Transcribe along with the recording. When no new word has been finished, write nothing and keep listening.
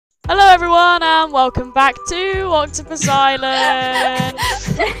Hello everyone and welcome back to Octopus Island.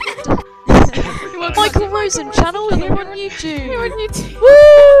 Michael Rosen channel here on YouTube.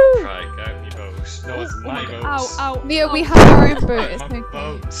 Woo! Right, go, you boat. No, it's my boat. Ow. Mia, we have our own boat. It's My okay.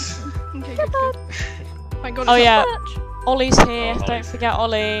 boat. Okay, good. Thank God. Oh it's yeah, not Ollie's here. Oh, Don't Ollie's forget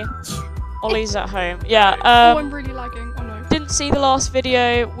Ollie. Ollie's at home. Yeah. Oh, I'm really lagging. Oh no. Didn't see the last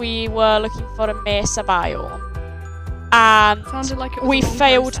video. We were looking for a mesa biome, and Sounded like it was we a long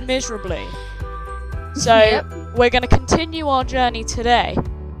failed process. miserably. So Yep. we're going to continue our journey today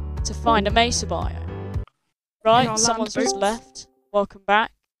to find a mesa biome. our Right, land someone's just boots. left. Welcome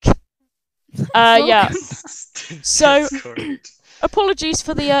back. Yeah. So- Discord. Apologies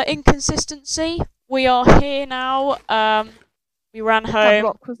for the inconsistency. We are here now. We ran That home,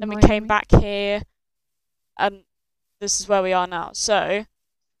 block was then we annoying came me. back here, and this is where we are now. So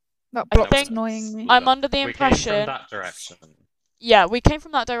That I block was think annoying me. I'm under the We came impression. from that direction. Yeah, we came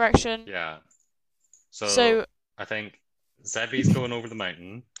from that direction. Yeah. So I think Zebby's going over the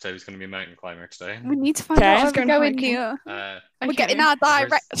mountain. Zebby's going to be a mountain climber today. We need to find Okay. out Just where we're going going hiking. near. Uh, We're getting our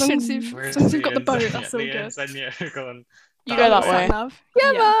Where's- As long as direction. you've, where's as long as you've got the Leah boat, and that's all Leah good. and Zenya are going. You go that Sat way. nav.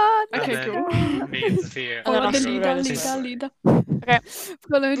 Yeah, man. Okay, And cool. then Me and Sophia. And then Follow I'll the see you leader, guys leader, later. leader.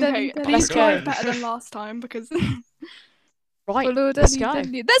 Follow the Okay, leader. please go. drive better than last time because right, Follow the let's leader. go.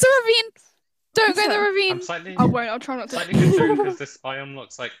 There's a ravine. Don't Is go in the there? ravine. I'm slightly, I won't. I'll try not to. slightly concerned because this biome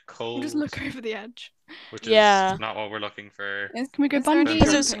looks like cold, Just look over the edge. which Yeah. is not what we're looking for. Can we go Is there bungee any-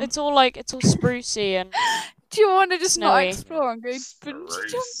 Because jumping? it's all like it's all sprucey and Do you want to just not Snowy. explore and go Spruce.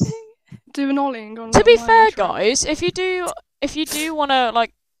 bungee jumping? Do an ollie and go on. to a be little fair, mining trip. guys, if you do want to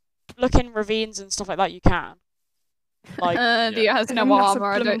like look in ravines and stuff like that, you can. Like Leah has no That's a armor.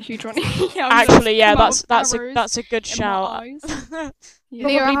 I blooming don't. huge one. Yeah, I'm gonna actually, yeah, come out that's with a arrows that's a good in my shout. eyes. Yeah.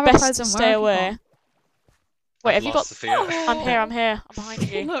 Leah, I Probably have a best to present. stay Where away. have Wait, I've have you got? lost Sophia. I'm here. I'm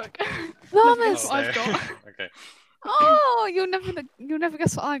behind you. Look. Llamas. Oh, I've there. got. Okay. Oh, you'll never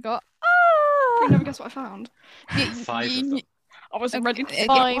guess what I got. You never guess what I found. Five of them. I wasn't ready to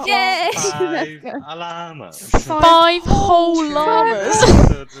Five. Yay! Five Let's go. llamas. Five whole Two llamas.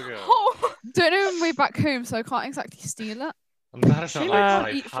 episodes ago. Oh, Don't know when we're back home, so I can't exactly steal it. I'm glad it's not She like likes to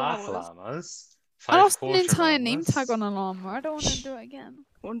five eat half flowers. llamas. I Five lost an quarter entire name llamas. tag on a llama. I don't want to do it again.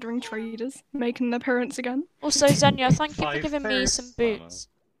 wandering traders making an appearance again. Also, Xenia, thank you for Five giving me first some llama. boots.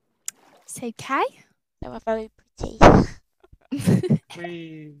 It's okay. They were very pretty.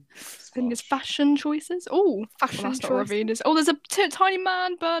 Wee. In his fashion choices. Oh, Fashion that's not choice. ravine. Oh, there's a tiny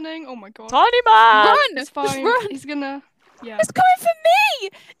man burning. Oh my god. Tiny man. Run! It's Just fine. run! He's gonna. Yeah. It's coming for me!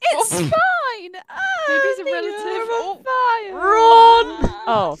 It's Oh. fine! Maybe he's a Leah, relative. I'm on fire! Run!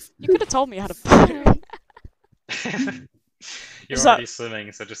 Oh, you could have told me you had a boat. You're Is that- already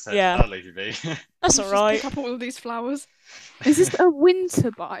swimming, so just Yeah. that'll leave you be. That's Let's just alright. pick up all of these flowers. Is this a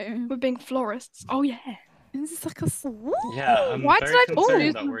winter biome? We're being florists. Oh yeah. Is this like a... Yeah, I'm Why did very I concerned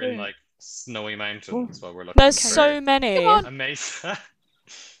choose that the we're in boot? like snowy mountains while we're looking There's for so many. Come on. a mesa.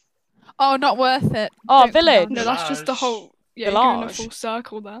 Oh, not worth it. Oh, Don't village. come No, down. that's just the Village. whole. Yeah, you're going a Village. full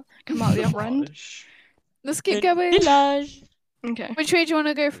circle there. Come out the other end. Village. Let's keep Good going. Village. Okay. Which way do you want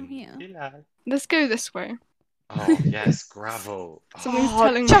to go from here? Village. Let's go this way. Oh yes, gravel. Someone's Oh,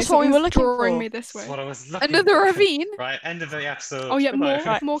 telling me. just what we were someone's looking drawing for. me this way. That's what I was looking Another for. ravine? Right, end of the episode. Oh yeah, more,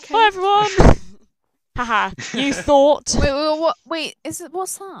 Goodbye. Right. more Bye caves. everyone. Haha. You thought. What? Wait, is it...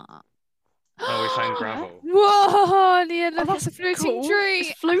 What's that? Oh, we found gravel. Whoa, Leah, look, Oh, it's a that's floating cool. tree.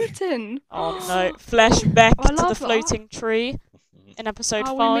 It's floating. Oh no. Flashback I to the love that. floating tree in episode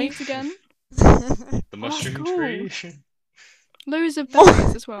Are we 5. meet again? The mushroom cool. tree. Loads of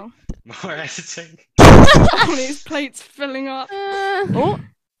berries as well. More editing. All these plates filling up. Oh.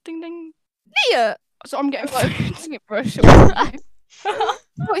 Ding ding. Leah! So I'm getting Like, food. dang it, brush it. What,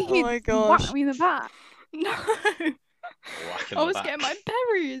 Oh you my gosh. whack me in the back? No. Whack in I the was back. getting my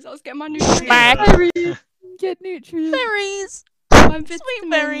berries. I was getting my nutrients. Smack. Get nutrients. Berries. My Sweet vitamins.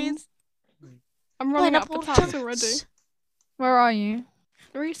 berries. I'm running out of Pineapple potato chunks. already. Where are you?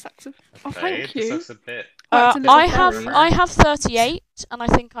 3 sacks of. Oh, Fade, thank this you. looks a bit. Back to little I have berry. I have 38, and I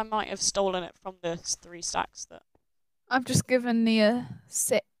think I might have stolen it from the 3 stacks that. I've just given Leah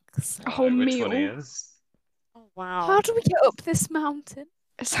 6. A whole Which meal. one is? Oh wow. How do we get up this mountain?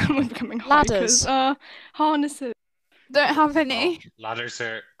 Someone becoming Ladders. hikers. Harnesses. Don't have any. Oh, ladders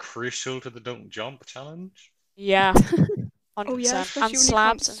are crucial to the don't jump challenge. Yeah. 100%. Oh, yeah, especially and when you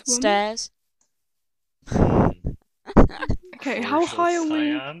slabs can't and swim. stairs. Okay, how Crucial high are we?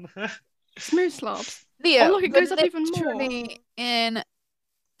 cyan. Smooth slabs. Leah, Oh, look, it we're goes up even more. literally in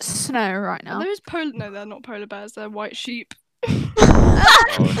snow right Are now. those polar? No, they're not polar bears. They're white sheep. Oh,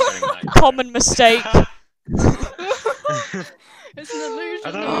 it's getting nice. Common mistake. It's an illusion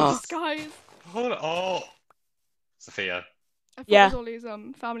I don't in know. disguise. Hold on. Oh, Sophia, I thought Yeah. it was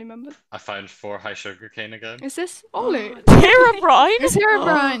Ollie's family member. I found 4 high sugar cane again. Is this Ollie? Herobrine? It's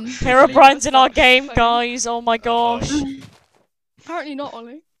Herobrine. Herobrine's in our Stop game, saying- guys. Oh my gosh. Apparently not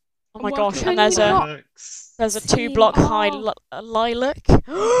Ollie. Oh my I'm gosh. working And on there's it. a Looks there's a 2-block high Oh. lilac.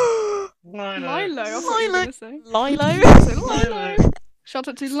 Lilo. I thought you were gonna say. Lilo. Say Lilo. Shout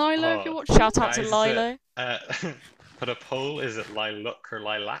out to Lilo if you're watching. Shout out to Guys, Lilo. Put a poll. Is it lilac or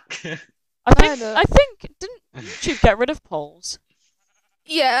lilac? I think didn't YouTube get rid of polls?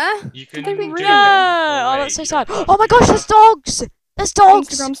 Yeah. You can they do really? it. No. Oh, wait, that's so you sad. don't have Oh my to do gosh, that. there's dogs. There's dogs.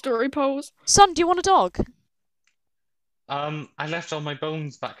 Instagram story polls. Son, do you want a dog? I left all my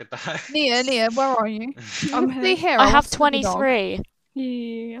bones back at the house. Nia, where are you? I'm Stay here. here. I I'll have see the dog. 23.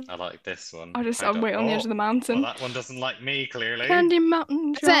 Yeah. I like this one. I'm waiting on the edge of the mountain. Well, that one doesn't like me, clearly. Candy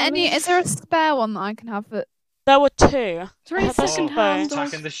Mountain. Is there a spare one that I can have? That There were 2. Is there any Oh, second hand dogs?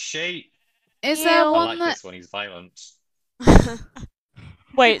 Attacking the shape. is there Ew. I one like that? this one. He's violent.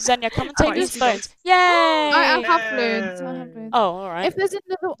 Wait, Xenia, come and take Quite these easy bones. dogs. Yay! I have loads. I have loads. Oh, alright. If there's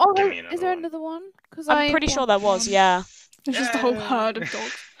another, oh, Give me is another there one. another one? Because I'm pretty sure there was, yeah. It's just a whole Yeah. herd of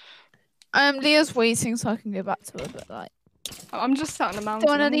dogs. Leah's waiting so I can go back to her, but like, I'm just sat in a mountain.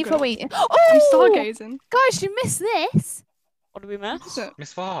 don't want to I'm leave good. her waiting. I'm Oh, stargazing. guys, you missed this. What did we Is miss? it?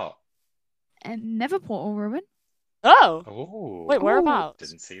 Miss what? And never portal ruin. Oh! Oh. Wait, whereabouts?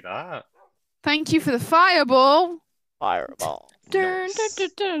 Didn't see that. Thank you for the fireball. Fireball. Dun, Nice. dun,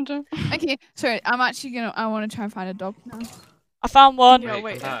 dun, dun, dun. Okay, sorry, I'm actually gonna. I want to try and find a dog now. I found one. Yeah, Wait,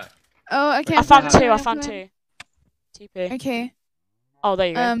 wait. come back. Oh, okay. I I'm found coming, 2. I I'm found coming. 2. TP. Okay. Oh, there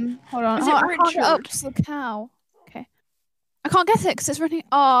you go. Hold on. Is it I can't get up Richard? to the cow. Okay. I can't get it because it's running.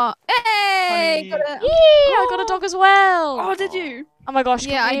 Oh, hey! Honey. Got it. Yee! I got a dog as well. Oh, did you? Oh my gosh.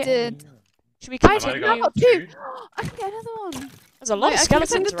 Yeah, can I we- did. Should we I keep did. might I have got got 2. two. I can get another one. There's a lot Wait, of I think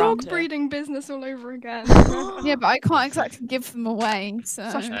it's in skeletons the around dog here. breeding business all over again. Yeah, but I can't exactly give them away. So.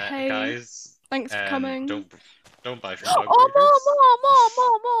 Such a- Hey. Guys, Thanks for coming. don't buy from dog Oh,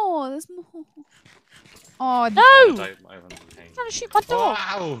 breeders. more! There's more. Oh, No! Oh, I haven't paid. I'm trying to shoot my dog.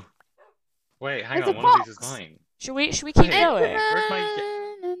 Wow! Wait, hang There's on. a One of these is box. mine. Should we keep Hey, going? where's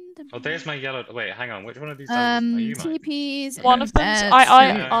my Oh, there's my yellow. Wait, hang on. Which one of these are you mine? TPs. One of them. Yeah.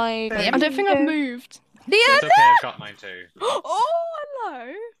 I I don't think I've moved. Leah, It's okay. I've got mine too. Oh,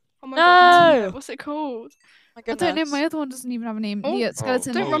 hello. Oh my No. god. What's it called? My I don't know. goodness. My other one doesn't even have a name. Oh. Leah,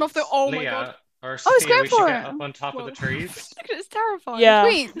 skeleton. Don't run off the- oh my Leah, God. Or Oh, it's Sophia, going we should for get it. up on top of the trees. Look at it, it's terrifying. Yeah.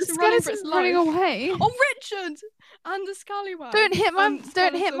 Wait, the It's running for skeleton's its running life. away. Oh, Richard and the scallywag. Don't hit my.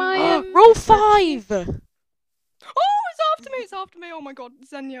 Don't hit skeleton. my. Rule 5. Oh, it's after me. It's after me. Oh my god,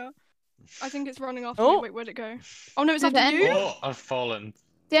 Xenia. I think it's running after Oh. me. Wait, where'd it go? Oh no, it's Did it after end? you. Oh, I've fallen.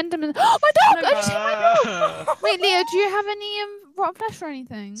 The Enderman. Oh, my dog! No, I just hit my dog. Ah. Wait, Leah, do you have any rotten flesh or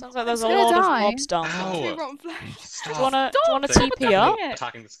anything? Sounds like there's a It's gonna lot of die. mobs down Ow. there. Two rotten flesh. Stop. Do you wanna Stop, TP Attacking up? it.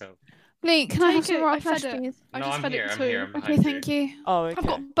 Attacking the skull. Lee, can I have Take some it, rotten I flesh, fed it. please? I No, just I'm fed here. it I'm too. here. I'm Okay, behind thank you. Oh, I've okay.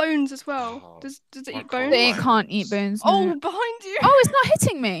 got bones as well. Oh, Does it more eat bones? coal. They can't eat bones. Oh, No. behind you. Oh, it's not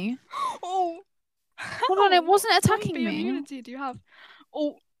hitting me. Oh. Hold on, it How? wasn't What attacking zombie me. immunity do you have?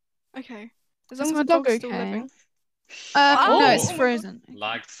 Oh. Okay. As Is long as my the dog dog's still okay? living. No, Oh. it's Oh my frozen.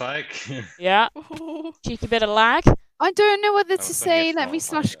 Lagged spike. Yeah. Oh. Cheeky bit of lag. I don't know whether Oh, to it's only a say let me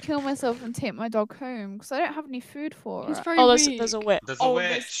small slash bite. kill myself and take my dog home because I don't have any food for He's it. very Oh, weak. there's a whip. There's a Oh, witch.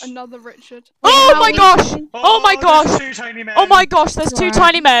 there's another Richard. Oh how my is gosh! it? Oh my there's gosh! two tiny men. Oh my gosh, there's 2 Right.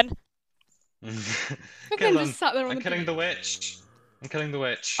 tiny men. Look at Kill him them. just sat there on I'm the killing the beach. witch. I'm killing the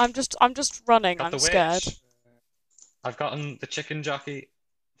witch. I'm just running. Got I'm the scared. witch. I've gotten the chicken jockey.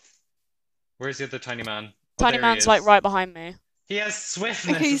 Where's the other tiny man? Oh, Tiny there he man's like is. right behind me. He has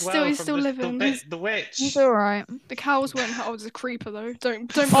swiftness Okay, he's as still- well he's from still the, living. The witch. He's alright. The cows won't. Oh, there's a creeper though.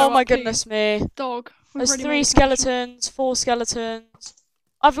 Don't blow Oh up, my please. goodness me. Dog. We've There's already 3 made a connection. skeletons, 4 skeletons.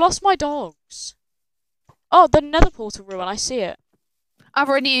 I've lost my dogs. Oh, the nether portal ruin. I see it. I've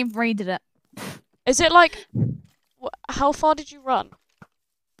already raided it. Is it like... How far did you run?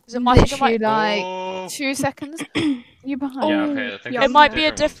 Is it might, I think Literally it might, like Oh. 2 seconds. You behind? Yeah, Oh, okay. I think yeah, this it might is be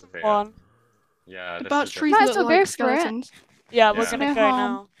a different different one, one. Sophia. Yeah, The this birch is trees Might look as well like go for it. skeletons. Yeah, we're Yeah. gonna No go harm.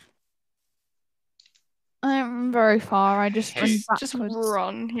 now. I don't run very far. I just Hey. run Just backwards.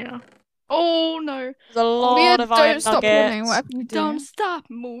 run, yeah. Oh no. There's a Leah, lot of iron don't stop running. nuggets. Whatever you do. Don't stop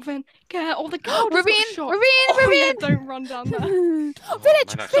moving. Get all the cows. Ravine, shot. ravine, Oh, yeah, ravine. don't run down there. Oh,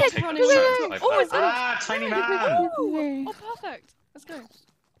 Village, might actually village, take running that back shot. to it. I've Oh, got- it's there. tiny Yeah, man! Oh, perfect. Let's go.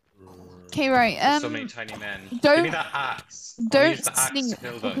 Okay, right. There's so many tiny men. Give me don't- that axe. I'll Don't use the axe sneak, to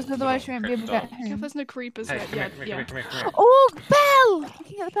kill them. because otherwise you won't be able to get If home. there's no creepers Hey, yet, come yeah, here, come here, yeah. come here, come here. Oh, bell! I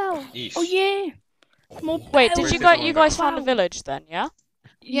can get the bell. Eesh. Oh yeah. More Wait, did bells. you Where's guys the you one guys found a Wow. village then? Yeah.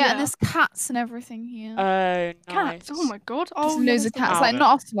 Yeah, and there's cats and everything here. Oh, nice. Cats. Oh my god. There's Oh, loads of cats, like Wow.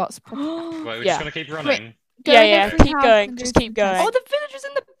 not ocelots. Wait, we're Yeah. just gonna keep running. Go Yeah, in yeah, every keep house going, and just do keep some going. Oh, tests. the villagers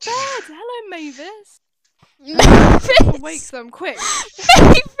in the bed. Hello, Mavis. I'll wake them quick.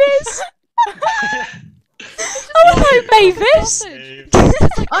 Mavis! Oh, hello, Mavis! Sausage.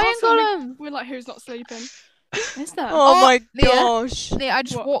 Hey. Iron Us when Golem! We're like, who's not sleeping? Is there? Oh my Leah. gosh. Leah, I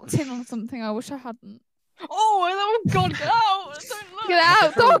just What? walked in on something. I wish I hadn't. Oh god, get out! Don't look. Get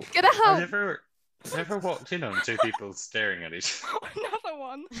out, dog! Get I've out! never walked in on two people staring at each other. Another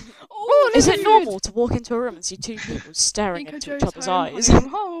one. Oh, Is look it at normal to walk into a room and see two people staring Nico into each Joe's other's home, eyes? honey,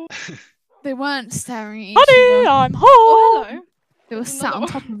 I'm home. They weren't staring at each Honey, other. I'm home! Oh, hello. They were There's sat on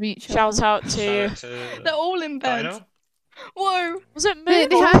another top of each other. Shout out Shout to... out to They're all in bed. Dino. Whoa, Was it They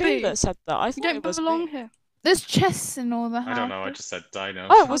Moon or have- Pooh that said that? I you thought don't it was belong me. here. There's chests in all the houses. I don't know. I just said Dino.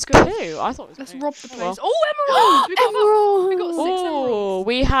 Oh, it was good. Pooh. I thought it was Let's Moon. rob the Oh, place. well. Oh, emeralds! We got Emerald! 6 emeralds. Oh,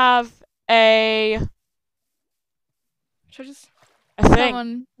 we have a Should I just? thing.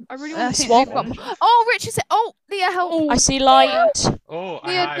 Someone, I really I want to think swamp. they've got- Oh, Rich is it? Oh, Leah, help! Oh, I see light. Oh, a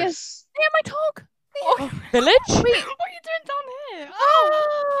Leah, house. Leah, my dog! oh, Village? what are you doing down here?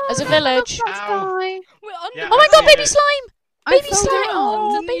 Oh, There's a my village. dog's about to Ow. die. We're under. Yeah, Oh my I god, see baby it. slime! I Baby fell slime. down.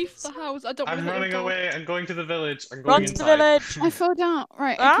 Oh, underneath the house. I don't want I'm to hit running your dog. away. I'm going to the village. I'm Run going to the inside. village. I fell down.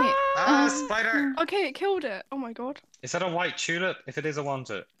 Right, okay. Ah! Spider. Okay, it killed it. Oh my god. Is that a white tulip? If it is, I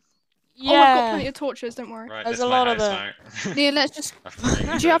want it. Oh, I've got Yeah. plenty of torches. Don't worry. Right, There's this a is my lot of house now. Leah, let's just.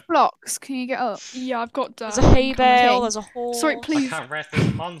 I've Do you have blocks? Can you get up? Yeah, I've got. There's a hay bale, Okay. there's a horse. Sorry, I please. can't rest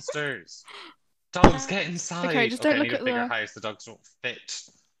these monsters. Dogs, get inside. Okay, just don't I look need a at bigger the- house. The dogs don't fit.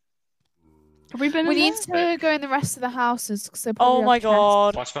 Have we been We in need there? to go in the rest of the houses because they probably Oh have my chests.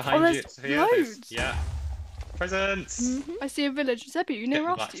 god. Watch behind there's you, Sophia. There's- loads. Yeah. Presents. I see a village. Zebby, you near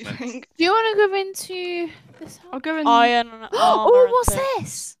Get the us? Do you blacksmith. think? Do you want to go into this house? I'll go in. Iron armor. Oh, and what's things.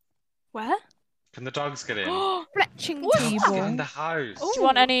 this? Where? Can the dogs get in? Fletching What? Dogs, get in table. the house. Oh. Do you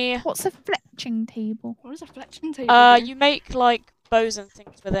want any? What's a fletching table? What is a fletching table? do? You make like bows and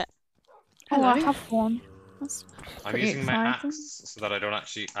things with it. Oh, I Hello. have one. That's I'm pretty using my exciting. axe so that I don't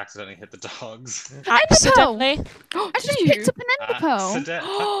actually accidentally hit the dogs. Accidentally. I just Do picked you? up an ender pearl. Accident.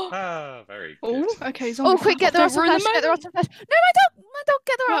 Ah, very good. Oh, okay. Zombie Oh, quick, get the Don't rotten ruin flesh. Get the moment. rotten flesh. No, my dog,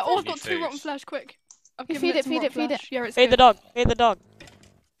 get the Right, rotten oh, I've flesh. got 2 rotten Food. flesh. Quick. I've You given feed it, some feed it, rotten feed it. flesh. Yeah, it's Feed the good. dog. Feed the dog.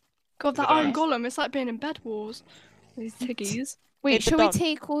 God, that The iron dog. golem. It's like being in bed wars. These tiggies. Wait, Feed the shall we dog.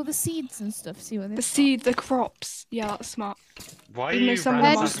 take all the seeds and stuff? See what The this seed, the crops. Yeah, that's smart. Why are Even though you some of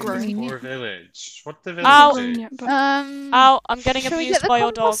them are ransacking grown. the poor village? What the Ow. village do? Yeah, but... Ow, I'm getting shall we abused get the by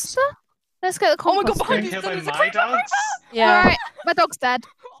your dogs. composter? Let's get the composter. Oh my god, behind Getting you! killed by There's a my creeper! dogs? Yeah. Alright, my dog's dead.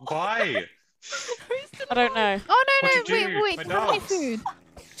 Why? Who's still I don't alive? know. Oh no, What'd no, you do? wait, My do you have any dogs. food? Do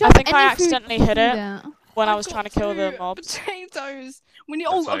I you have think I any food accidentally to hit do it that? when I I've was got trying to kill the 2 mobs. Potatoes. We need.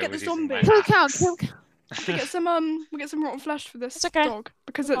 That's Oh, why I'll I get the was using my zombie. Kill cow, axe. kill cow. We get some we get some rotten flesh for this It's okay. dog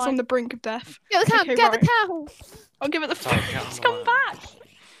because it's Fine. on the brink of death. Get the cow, Okay, get right. the cow. I'll give it the Dog, food. get It's on come the back.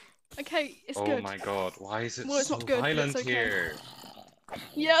 Okay, it's Oh good. my god, why is it Well, it's so not good, but it's violent okay. here?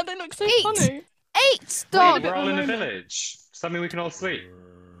 Yeah, they look so Eat. funny. 8 dog. Wait, we're all in a Moment. village. Does that mean we can all sleep?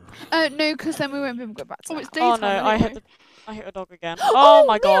 No, because then we won't be able to go back to Oh, that. it's Oh daytime. no, I anyway. hit I hit a dog again. Oh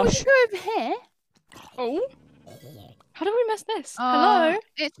my Leah, we gosh. should go over here. Oh. How did we miss this? Uh, Hello.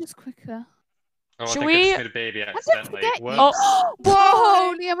 It's just quicker. Oh, Should I think I we- just made a baby don't accidentally. forget Whoops. Oh,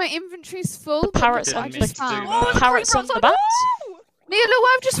 Whoa, Leah, my inventory's full. The parrots Look what I Didn't just mean to do found. that. Oh, the Parrots creeper on the outside. bats? No! Leah, look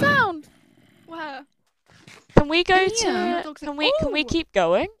what I've just found. Where? Can we go Yeah. to? Dogs in- Can we Ooh! keep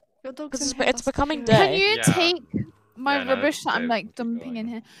going? Your dog's Because in here, it's that's becoming good. day. Can you Yeah. take my Yeah, no, rubbish that I'm yeah, like keep dumping going. in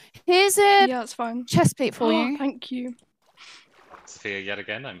here? Here's a Yeah, it's fine. chest plate for you. Thank you. Sophia, yet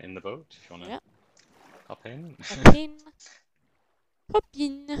again, I'm in the boat. If you wanna Yeah. hop in. Hop in. Hop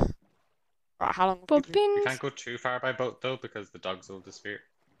in. Right, how long? have we been- We Bobbins. can't go too far by boat though because the dogs will disappear.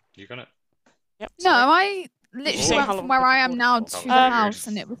 You gonna? Yep. No, sorry. I literally saying went how from long where I we've am been now recording to for. the Oh, house weird.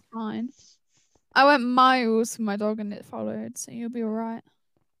 and it was fine. I went miles with my dog and it followed, so you'll be alright.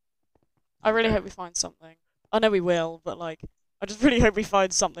 I really hope we find something. I know we will, but like, I just really hope we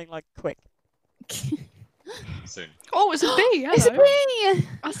find something like quick. Soon. Oh, it's a bee. Hello. It's a bee!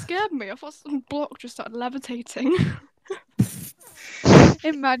 That scared me. I thought some block just started levitating.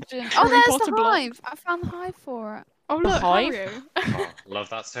 Imagine. Harry Oh, there's Potter the block. hive. I found the hive for it. Oh The look, hive? Harry. Oh, love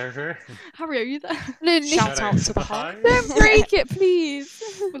that server. Harry, are you there? No, no, Shout out to the hive. don't break it, please.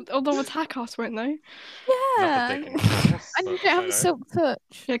 Well, they'll attack us, won't they? Not that Yeah. they can kill us, And you but don't have a shout out. silk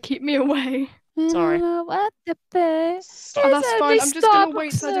touch. Yeah, keep me away. Sorry. What the bee? Stop. Oh, There's that's only fine. I'm just gonna Starbucks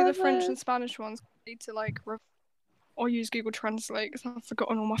wait till I do the French and servers. Spanish ones. I need to like, or use Google Translate because I've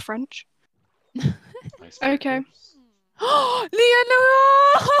forgotten all my French. Iceberg Okay. cubes. Leah, no!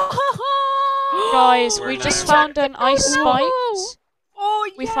 Guys, We're we just now- found an ice Whoa. spikes. Oh,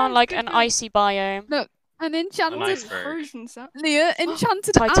 We yes, found like good, an good. icy biome. Look, an enchanted iceberg. Frozen set. Leah,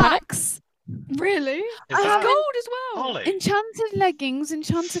 enchanted Titanic? axe, Really? Is It's that gold as well. Ollie? enchanted leggings,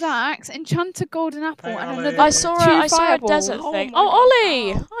 enchanted axe, enchanted golden apple, Hi, and Ollie. another I saw two a fireballs. desert Oh thing. my Oh, God,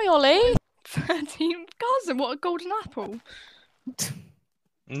 Ollie! ow. Hi, Ollie. 13 cousin, what a golden apple.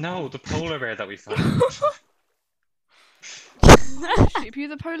 No, the polar bear that we found. Sheep, you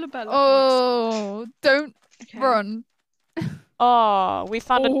the polar bear. Oh, don't Okay. run. Oh, we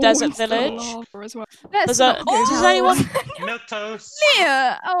found a Oh, desert it's got village. lava as well. Let's Does not go does down anyone- there. Milk toast.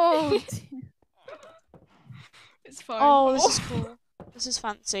 Leah, oh, It's fine. Oh, this is cool. This is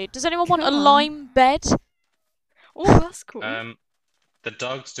fancy. Does anyone want a Come on. lime bed? Oh, that's cool. The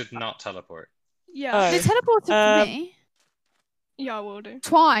dogs did not teleport. Yeah. they Oh. teleported for Um, me Yeah, I will do.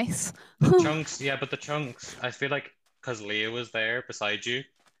 twice. The chunks, yeah, but the chunks, I feel like because Leah was there beside you,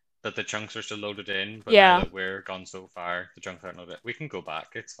 that the chunks are still loaded in, but Yeah. now that we're gone so far, the chunks aren't loaded. We can go back,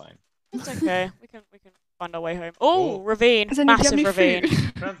 it's fine. It's okay. we can find our way home. Oh, Oh. ravine. Does anyone have Massive any ravine.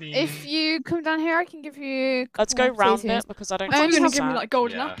 food? Ravine. If you come down here, I can give you. Let's go more round potatoes. it because I don't I thought have you were some gonna give me sand. like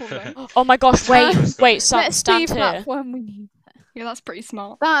golden Yeah. apple though. Oh my gosh, wait, Let's go. wait, Let's stand save here. that when we need it. Yeah, that's pretty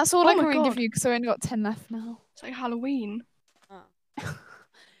smart. That's all Oh I my can really give God. you because I only got 10 left now. It's like Halloween.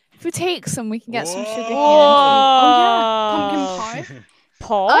 If we take some, we can get some sugar cane. Oh, Pumpkin Whoa. pie.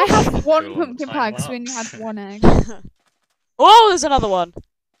 Posh. I have one Cool, pumpkin time pie because we only lapse. had one egg. Oh, there's another one.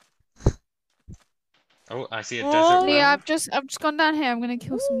 Oh, I see a Oh. desert Leah, well. I've just gone down here. I'm gonna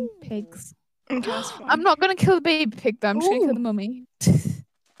kill some pigs. Okay, that's fine. I'm not gonna kill the baby pig though. I'm just gonna kill Ooh. the mummy.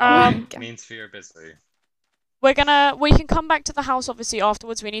 Um, Okay. Means for you're busy. we can come back to the house obviously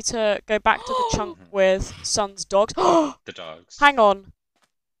afterwards. We need to go back to the chunk with Son's dogs. The dogs. Hang on.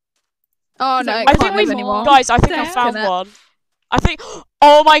 Oh Is no, that it I can't think live we've anymore. guys, I think I There. found Can it? one. I think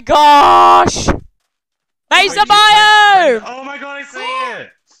oh my gosh! Mesa Wait, biome! oh my god, I see it!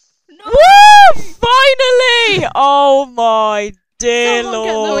 Woo! Finally! Oh my dear Someone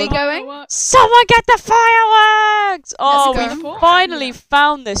get lord. Are we the going? fireworks. Someone get the fireworks! Oh, Let's we go. finally Yeah.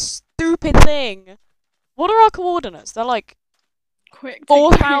 found this stupid thing. What are our coordinates? They're like Quick. take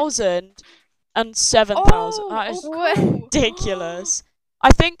 4,000 and 7,000. Oh, That is oh, cool. ridiculous. I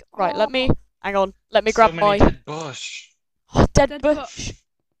think, right, let me, hang on, let me grab so my many dead bush. dead Dead bush.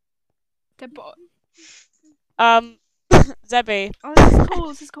 Dead bot. Zebby. Oh, this is cool.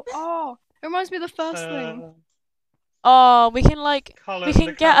 This is cool. Oh, it reminds me of the first thing. Oh, we can like, Colin we the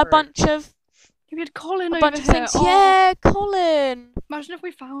can get a carrot. bunch of, We had Colin a over bunch of here. things. Oh, Yeah, Colin. imagine if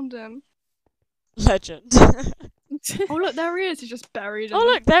we found him. Legend. Oh, look, there he is. He's just buried. Oh in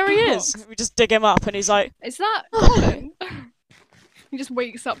look, there he the is. rocks. We just dig him up and he's like, Is that Colin? He just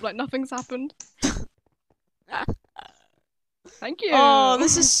wakes up like nothing's happened. Thank you. oh,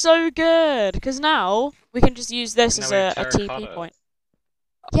 this is so good. Because now we can just use this Now as we a have TP terracotta. point.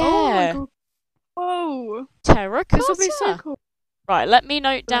 Oh my Yeah. God. Whoa. Terracotta. This will be so cool. Right, let me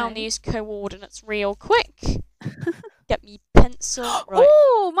note down Right. these coordinates real quick. Get me pencil. Right.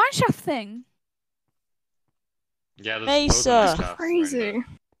 Oh, mineshaft thing. Yeah, there's Mesa. loads of stuff Crazy.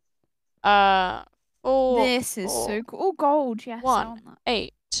 around 4, This is so cool. Oh, gold. Yes, I One. want that.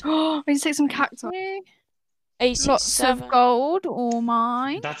 8, Oh, we need to take some cacti. Okay. 87. Lots of gold. All it.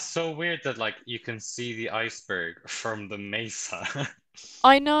 mine. That's so weird that like you can see the iceberg from the mesa.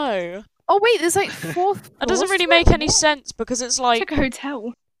 I know. Oh wait, there's like four. That doesn't floors really to make it. any sense because it's It's like, like a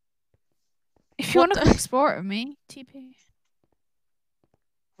hotel. If you What want to the- come explore it with me, TP.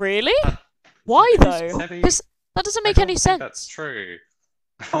 really? Uh, Why Zebby, though? Zebby, Because that doesn't I make don't any think sense. That's true.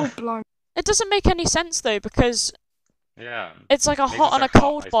 Oh, blind. It doesn't make any sense though because Yeah. it's like a Mesas hot and are a hot,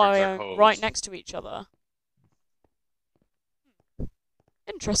 cold icebergs are biome cold. right next to each other.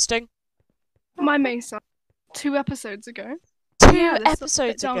 Interesting. My mesa. 2 episodes ago. Two Yeah, there's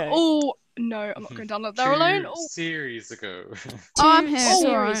episodes down. ago. Oh, no, I'm not going down there alone. Oh, Series ago. Two I'm here, it's series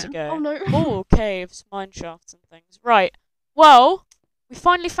alright. ago. oh no. Oh, caves, mine shafts, and things. Right. Well, we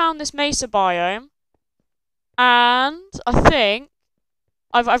finally found this mesa biome, and I think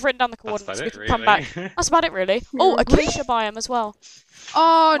I've written down the That's coordinates. about We it, can really. come back. That's about it, really. Oh, Yeah. acacia biome as well.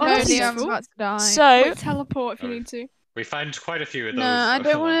 Oh Oh, no, that's dear, I'm useful. about to die. So, Wait, teleport if you Oh. need to. We found quite a few of those. no, I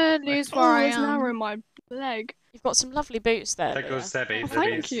don't along want the to way. lose where Oh, I there's an arrow am. in my leg. you've got some lovely boots there. There Leah. goes Zebby. Oh,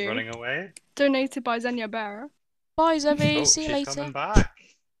 thank Zebby's you. running away. Donated by Xenia Bearer. Bye, Zebby. Oh, See you she's later. coming back.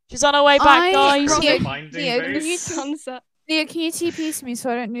 She's on her way back, guys. Crossing. Leah, Finding Leah, can boots. you, Sunset. Leah, can you TP to me so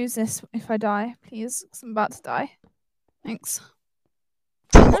I don't lose this if I die, please? 'Cause I'm about to die. Thanks.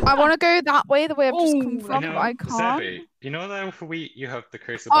 I want to go that way, the way I've just come Oh, from, but I can't. Zebby, you know that if you have the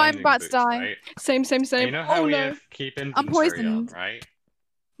curse of I'm binding about to boots, die. right? Same. You know how Oh we no. have keep I'm inventory on, poisoned. right?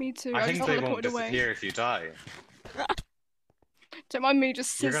 Me too. I I think just they want to won't put it away. disappear if you die. Don't mind me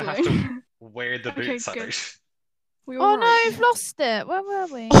just You're gonna sizzling. have to wear the Okay, boots good. out. We Oh all no, right? I've lost it. Where were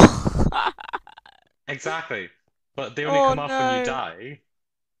we? Exactly. But they only Oh, come off when no. you die.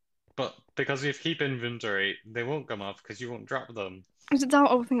 But because we have keep inventory, they won't come off because you won't drop them. Is it down?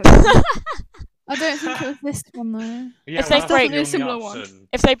 Oh, I think it's I don't think it was this one though. Yeah, If they well, that's break- the only Definitely a similar one. option.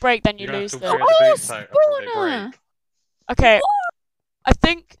 If they break, then you You're gonna lose have to them. wear the Oh, boots out until they spawner! break. Okay, I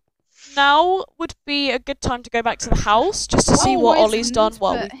think now would be a good time to go back to the house just to see Oh, what wait, Ollie's done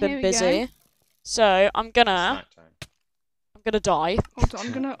while but we've here been we go. busy. So I'm gonna Snack time. die. Hold on,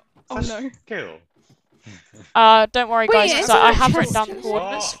 I'm gonna. Oh no. Cool. Don't worry, Wait, guys, is because there I a have written chest down the just-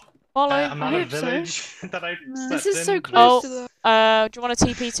 coordinates. Oh, Follow. I'm at a hope so. village that I No. slept This is so in. close Oh. to the. Do you want to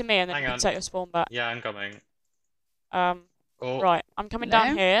TP to me and then Hang you can on. take your spawn back? Yeah, I'm coming. Oh, Right, I'm coming down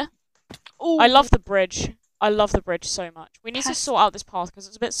Hello? here. Oh, I love the bridge. I love the bridge so much. We need to Pest. sort out this path because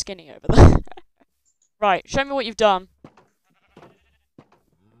it's a bit skinny over there. Right, show me what you've done.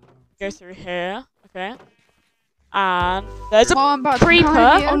 Go through here, okay. And there's a. Oh, I'm about to creeper.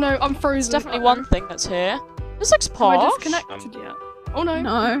 die here. Oh no, I'm frozen. There's definitely Uh-oh. one thing that's here. This looks Am I posh. disconnected yet? Oh no.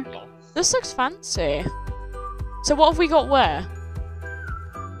 No. lost. This looks fancy. So what have we got where?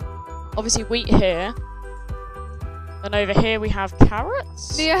 Obviously wheat here. Then over here we have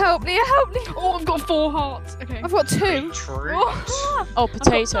carrots. Leah, help! Leah, help! Leah. Oh, I've got 4 hearts. Okay. I've got 2. Beetroot. Oh,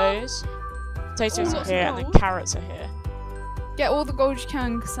 potatoes. Potatoes Oh, are here, and then gold. carrots are here. Get all the gold you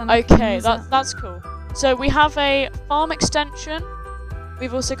can, because then I can Okay, use it. that's cool. So we have a farm extension.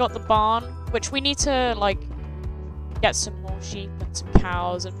 We've also got the barn, which we need to like get some more sheep and some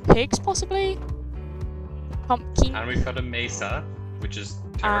cows and pigs, possibly. Pumpkin. And we've got a mesa, which is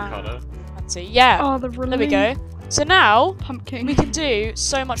terracotta. Fancy. Yeah. Oh, the There we go. So now Pumpkin. we can do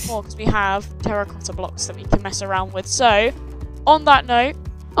so much more because we have terracotta blocks that we can mess around with. So, on that note,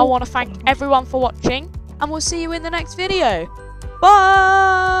 I want to thank everyone for watching, and we'll see you in the next video.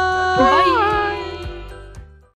 Bye!